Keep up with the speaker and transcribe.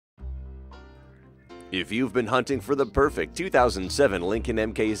If you've been hunting for the perfect 2007 Lincoln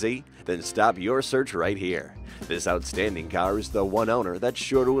MKZ, then stop your search right here. This outstanding car is the one owner that's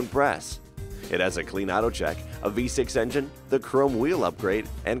sure to impress. It has a clean auto check, a V6 engine, the chrome wheel upgrade,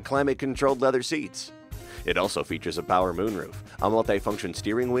 and climate-controlled leather seats. It also features a power moonroof, a multi-function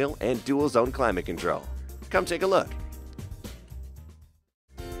steering wheel, and dual-zone climate control. Come take a look.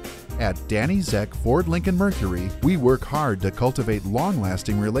 At Danny Zeck Ford Lincoln Mercury, we work hard to cultivate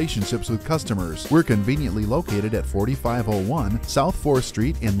long-lasting relationships with customers. We're conveniently located at 4501 South 4th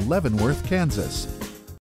Street in Leavenworth, Kansas.